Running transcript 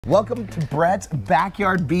Welcome to Brett's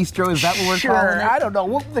Backyard Bistro. Is that what we're calling it? I don't know.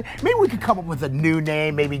 Well, maybe we could come up with a new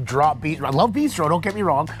name, maybe Drop Bistro. I love Bistro, don't get me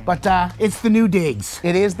wrong, but it's the new digs.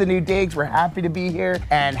 It is the new digs. We're happy to be here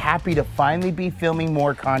and happy to finally be filming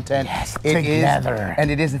more content. Yes, together. And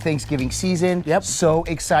it is the Thanksgiving season. Yep. So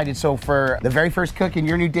excited. So for the very first cook in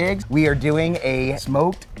your new digs, we are doing a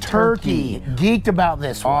smoked turkey. Geeked about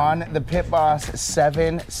this one. On the Pit Boss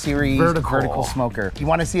 7 Series vertical smoker. If you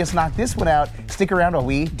want to see us knock this one out, stick around while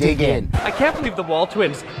we dig in. I can't believe the Wall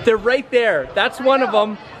twins. They're right there. That's one of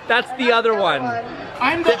them. That's the other one.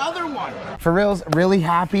 I'm the other one. For reals, really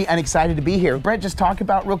happy and excited to be here. Brett, just talk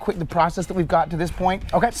about real quick the process that we've got to this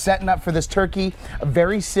point. Okay. Setting up for this turkey.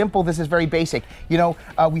 Very simple. This is very basic. You know,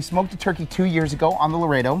 we smoked a turkey 2 years ago on the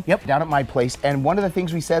Laredo. Yep. Down at my place. And one of the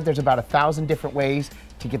things we said, there's about 1,000 different ways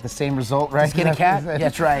to get the same result, right? Just get a cat?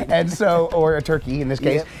 That's right. And so, or a turkey in this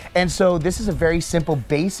case. Yep. And so this is a very simple,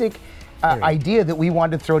 basic idea that we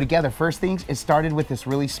wanted to throw together. First things, it started with this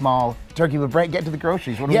really small turkey. But Brett, get to the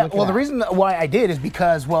groceries. What are we looking at? The reason why I did is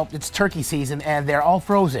because, well, it's turkey season and they're all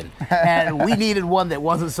frozen. And we needed one that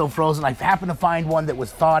wasn't so frozen. I happened to find one that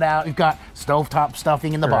was thawed out. We've got stovetop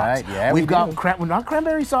stuffing in the box. Yeah, We've got not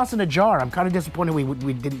cranberry sauce in a jar. I'm kind of disappointed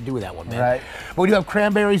we didn't do that one, man. Right. But we do have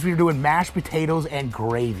cranberries. We're doing mashed potatoes and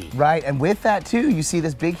gravy. Right, and with that too, you see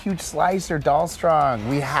this big, huge slicer, Dalstrong.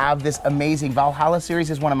 We have this amazing Valhalla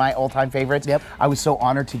series is one of my all-time favorites. Yep. I was so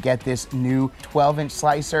honored to get this new 12-inch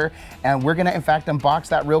slicer, and we're gonna, in fact, unbox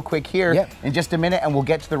that real quick here in just a minute, and we'll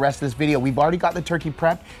get to the rest of this video. We've already got the turkey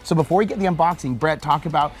prepped, so before we get the unboxing, Brett, talk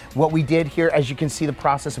about what we did here as you can see the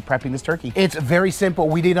process of prepping this turkey. It's very simple.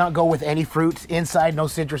 We did not go with any fruits inside, no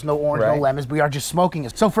citrus, no orange, no lemons. We are just smoking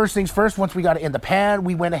it. So first things first, once we got it in the pan,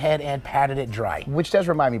 we went ahead and patted it dry. Which does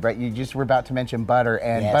remind me, Brett, you just were about to mention butter,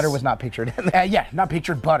 and butter was not pictured in there. Yeah, not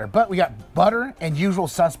pictured butter, but we got butter and usual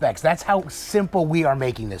suspects. That's how simple we are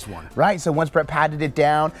making this one. Right, so once Brett patted it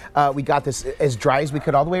down, we got this as dry as we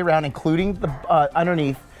could all the way around, including the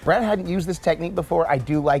underneath. Brett hadn't used this technique before. I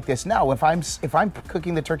do like this. Now, if I'm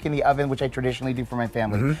cooking the turkey in the oven, which I traditionally do for my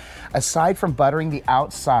family, aside from buttering the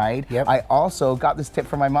outside, I also got this tip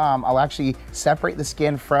from my mom. I'll actually separate the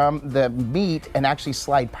skin from the meat and actually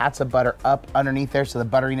slide pats of butter up underneath there so the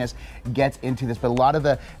butteriness gets into this. But a lot of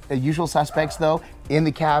the usual suspects, though, in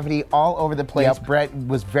the cavity, all over the place. Brett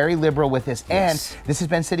was very liberal with this, and this has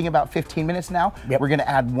been sitting about 15 minutes now. We're going to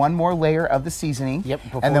add one more layer of the seasoning,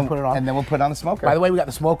 and then we put it on. And then we'll put it on the smoker. By the way, we got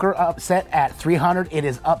the smoker up set at 300. It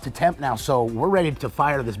is up to temp now, so we're ready to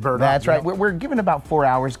fire this bird up. That's right. We're giving about 4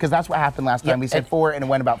 hours because that's what happened last time. We said 4, and it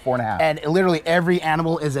went about 4.5. And literally every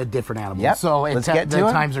animal is a different animal. So let's get to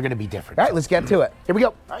the times are going to be different. All right, let's get to it. Here we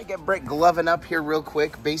go. All right, get Brett gloving up here real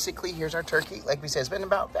quick. Basically, here's our turkey. Like we said, it's been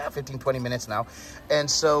about 15, 20 minutes now. And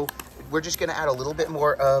so we're just gonna add a little bit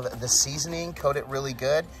more of the seasoning, coat it really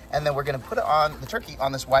good, and then we're gonna put it on the turkey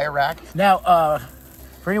on this wire rack. Now,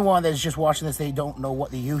 for anyone that's just watching this, they don't know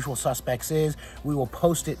what the usual suspects is, we will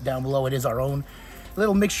post it down below. It is our own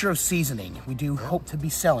little mixture of seasoning. We do hope to be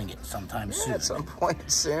selling it sometime soon. At some point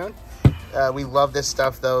soon. We love this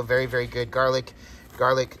stuff though, very, very good. Garlic,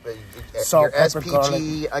 salt, pepper, SPG,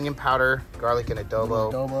 garlic, onion powder, garlic and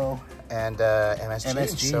adobo. And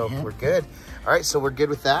MSG, so we're good. All right, so we're good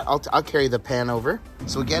with that. I'll carry the pan over.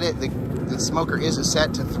 So we get it, the smoker is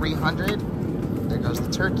set to 300. There goes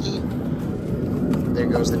the turkey. There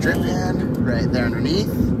goes the drip pan right there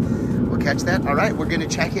underneath. We'll catch that. All right, we're gonna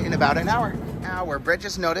check it in about an hour. Brett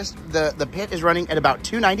just noticed the pit is running at about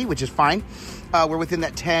 290, which is fine. We're within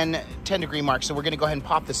that 10 degree mark, so we're gonna go ahead and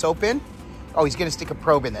pop this open. Oh, he's gonna stick a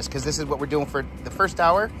probe in this because this is what we're doing for the first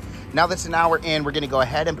hour. Now that's an hour in, we're gonna go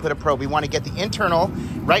ahead and put a probe. We wanna get the internal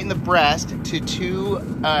right in the breast to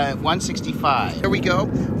 165. There we go.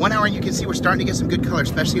 1 hour and you can see we're starting to get some good color,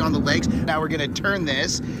 especially on the legs. Now we're gonna turn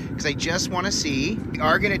this because I just wanna see. We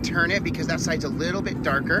are gonna turn it because that side's a little bit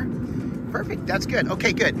darker. Perfect, that's good.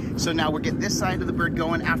 Okay, good. So now we'll get this side of the bird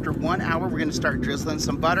going. After 1 hour, we're gonna start drizzling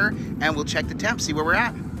some butter and we'll check the temp, see where we're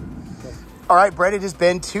at. All right, Brett, it has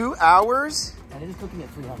been 2 hours. And it is cooking at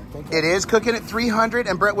 300. It is cooking at 300.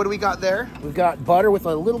 And Brett, what do we got there? We've got butter with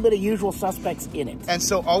a little bit of usual suspects in it. And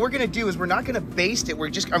so all we're gonna do is we're not gonna baste it. We're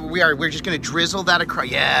just gonna drizzle that across.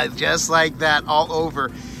 Yeah, just like that, all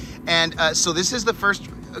over. And so this is the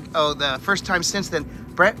first time since then.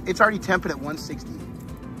 Brett, it's already temping at 160.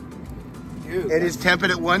 Dude, it is temping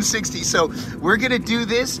at 160. So we're gonna do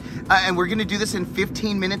this, and we're gonna do this in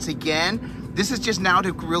 15 minutes again. This is just now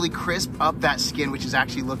to really crisp up that skin, which is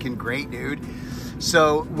actually looking great, dude.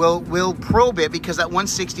 So we'll probe it because at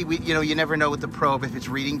 160, you never know with the probe if it's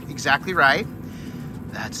reading exactly right.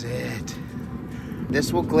 That's it.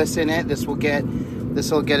 This will glisten it. This will get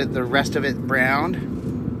it the rest of it browned.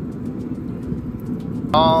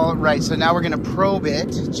 All right, so now we're gonna probe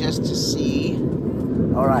it just to see.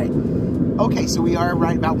 All right. Okay, so we are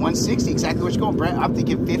right about 160, exactly where it's going. Brett, I'm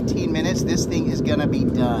thinking 15 minutes, this thing is gonna be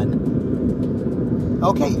done.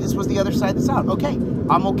 Okay, this was the other side that's out. Okay,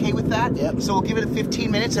 I'm okay with that. Yep. So we'll give it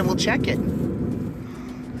 15 minutes and we'll check it.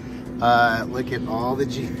 Look at all the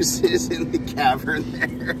juices in the cavern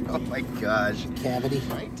there. Oh my gosh. Cavity.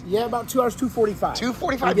 Right? Yeah, about 2 hours, 2:45.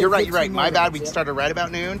 2:45, you're right. My bad, we started right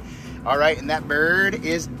about noon. All right, and that bird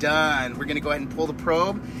is done. We're gonna go ahead and pull the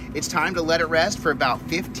probe. It's time to let it rest for about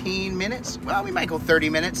 15 minutes. Well, we might go 30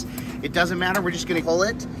 minutes. It doesn't matter, we're just gonna pull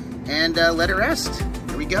it and let it rest.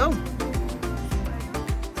 Here we go.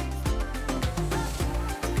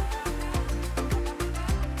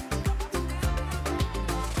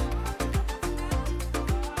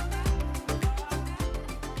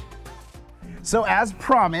 So as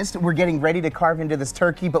promised, we're getting ready to carve into this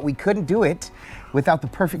turkey, but we couldn't do it without the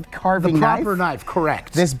perfect carving knife. The proper knife,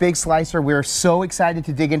 correct. This big slicer, we're so excited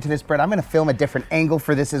to dig into this bread. I'm gonna film a different angle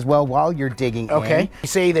for this as well while you're digging in. Okay. You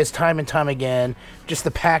say this time and time again, just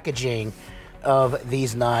the packaging of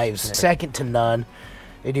these knives, second to none.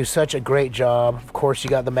 They do such a great job. Of course, you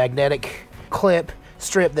got the magnetic clip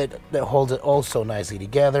strip that holds it all so nicely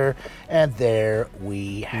together. And there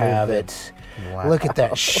we have it. Wow. Look at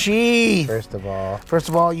that sheath. First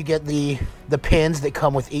of all, you get the pins that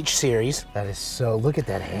come with each series. that is so, look at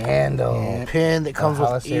that handle. Yeah. Pin that comes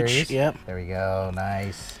with series. each. Yep. There we go,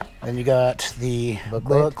 nice. Then you got the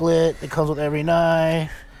booklet that comes with every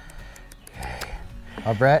knife.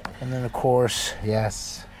 Oh, Brett? And then, of course,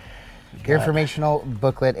 Yes. Your informational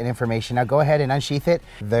booklet and information. Now go ahead and unsheath it.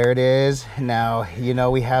 There it is. Now, you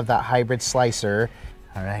know we have that hybrid slicer.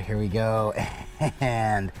 All right, here we go.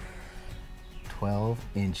 And 12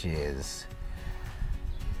 inches.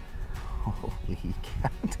 Holy cow,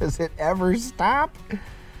 does it ever stop?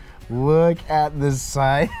 Look at the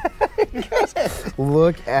side.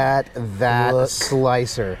 Look at that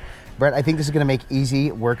slicer. Brett, I think this is gonna make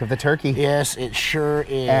easy work of the turkey. yes, it sure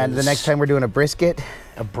is. And the next time we're doing a brisket,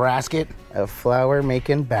 a brasket, a flour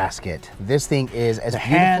making basket. This thing is as beautiful.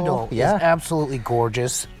 handle is absolutely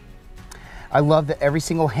gorgeous. I love that every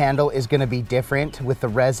single handle is gonna be different with the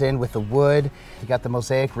resin, with the wood. You got the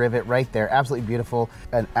mosaic rivet right there. Absolutely beautiful,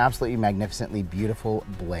 an absolutely magnificently beautiful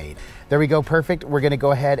blade. There we go, perfect. We're gonna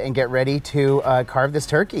go ahead and get ready to carve this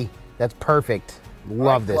turkey. That's perfect.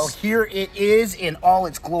 Love this. Well, here it is in all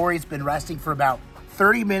its glory. It's been resting for about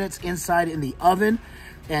 30 minutes inside in the oven.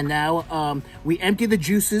 And now we empty the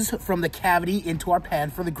juices from the cavity into our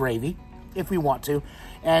pan for the gravy, if we want to.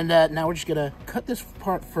 And now we're just gonna cut this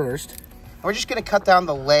part first. We're just gonna cut down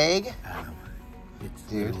the leg. It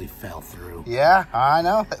literally fell through. Yeah, I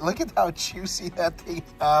know. Look at how juicy that thing.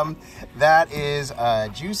 That is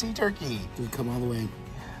a juicy turkey. Didn't come all the way.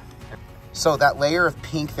 So that layer of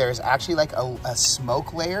pink there is actually like a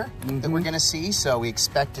smoke layer that we're gonna see. So we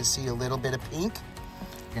expect to see a little bit of pink.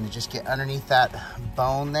 We're gonna just get underneath that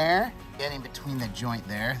bone there. Get in between the joint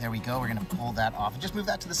there. There we go. We're gonna pull that off. Just move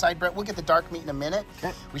that to the side, Brett. We'll get the dark meat in a minute.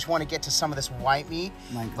 Okay. We just wanna get to some of this white meat.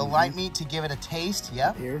 The light meat to give it a taste.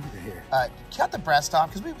 Yep. Here. Cut the breast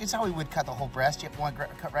off, because it's how we would cut the whole breast. You want to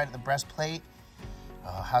cut right at the breastplate.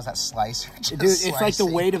 Oh, how's that slicer? Dude, it's like the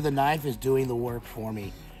weight of the knife is doing the work for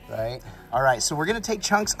me. Right? All right, so we're gonna take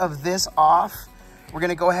chunks of this off. We're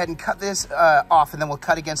gonna go ahead and cut this off, and then we'll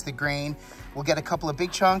cut against the grain. We'll get a couple of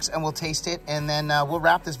big chunks and we'll taste it, and then we'll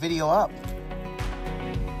wrap this video up.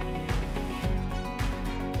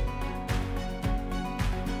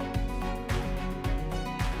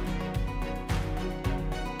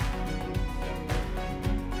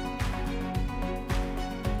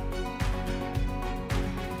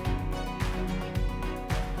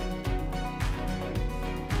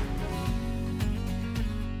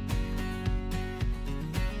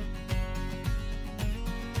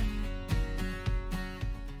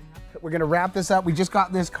 We're gonna wrap this up. We just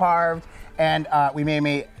got this carved, and we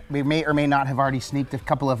may or may not have already sneaked a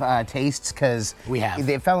couple of tastes, because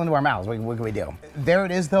they fell into our mouths. What can we do? There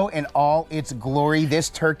it is, though, in all its glory. This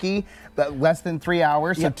turkey, less than 3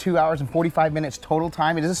 hours, so 2 hours and 45 minutes total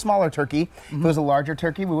time. It is a smaller turkey. If it was a larger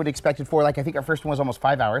turkey, we would expect it for, like, I think our first one was almost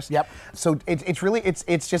 5 hours. Yep. So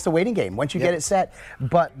it's just a waiting game once you get it set.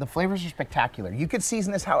 But the flavors are spectacular. You could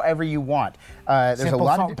season this however you want. There's simple a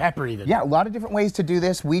lot salt and pepper even. Yeah, a lot of different ways to do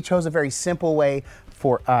this. We chose a very simple way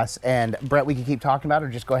for us. And Brett, we can keep talking about it, or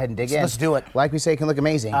just go ahead and dig in. Let's do it. Like we say, it can look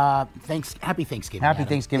amazing. Happy Thanksgiving. Happy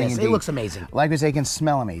Thanksgiving, yes, indeed. it looks amazing. Like we say, it can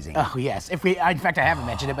smell amazing. Oh yes. In fact, I haven't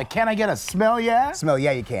mentioned it, but can I get a smell? Yeah. Smell?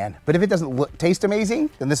 Yeah, you can. But if it doesn't taste amazing,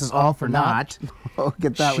 then this is all for naught. Oh,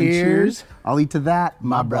 get that one. Cheers. I'll eat to that,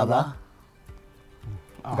 my brother.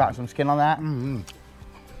 Got some skin on that.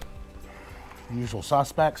 Usual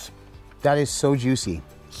suspects. That is so juicy.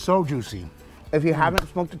 So juicy. If you haven't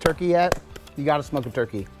smoked a turkey yet, you gotta smoke a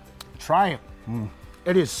turkey. Try it.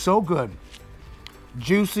 It is so good.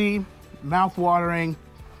 Juicy, mouth-watering.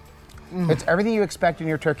 It's everything you expect in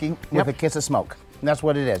your turkey with a kiss of smoke. And that's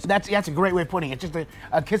what it is. That's a great way of putting it. It's just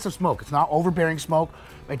a kiss of smoke. It's not overbearing smoke.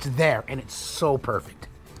 It's there, and it's so perfect.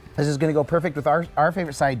 This is gonna go perfect with our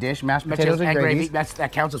favorite side dish, mashed potatoes and gravy.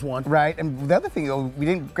 That counts as one. Right, and the other thing, though, we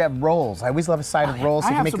didn't grab rolls. I always love a side of rolls, so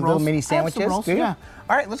you can make little mini sandwiches. Rolls, yeah.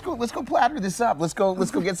 All right, let's go platter this up. Let's go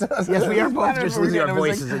get some. Yes, we are both just losing our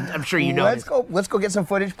voices, and I'm sure you know. Let's go get some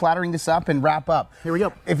footage plattering this up and wrap up. Here we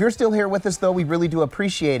go. If you're still here with us, though, we really do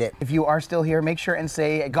appreciate it. If you are still here, make sure and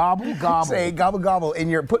say gobble gobble. Say gobble gobble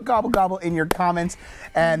put gobble gobble in your comments,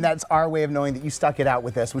 and that's our way of knowing that you stuck it out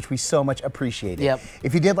with us, which we so much appreciate. Yep.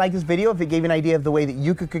 If you did like this video, if it gave you an idea of the way that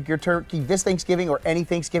you could cook your turkey this Thanksgiving or any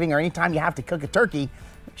Thanksgiving or any time you have to cook a turkey,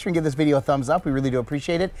 make sure and give this video a thumbs up. We really do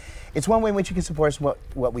appreciate it. It's one way in which you can support us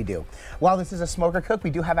what we do. While this is a smoker cook, we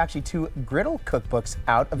do have actually 2 griddle cookbooks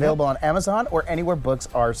out, available on Amazon or anywhere books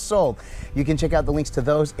are sold. You can check out the links to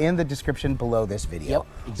those in the description below this video. Yep,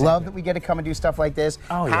 exactly. Love that we get to come and do stuff like this.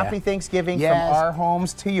 Oh, Happy Thanksgiving from Yes. our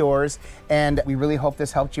homes to yours, and we really hope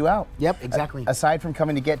this helped you out. Yep, exactly. Aside from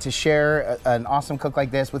coming to get to share an awesome cook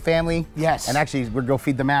like this with family. Yes. And actually, we're going to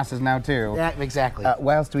feed the masses now, too. Yeah, exactly.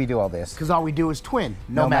 Why else do we do all this? Because all we do is twin,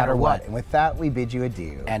 no matter what. And with that, we bid you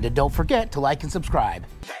adieu. And don't forget to like and subscribe.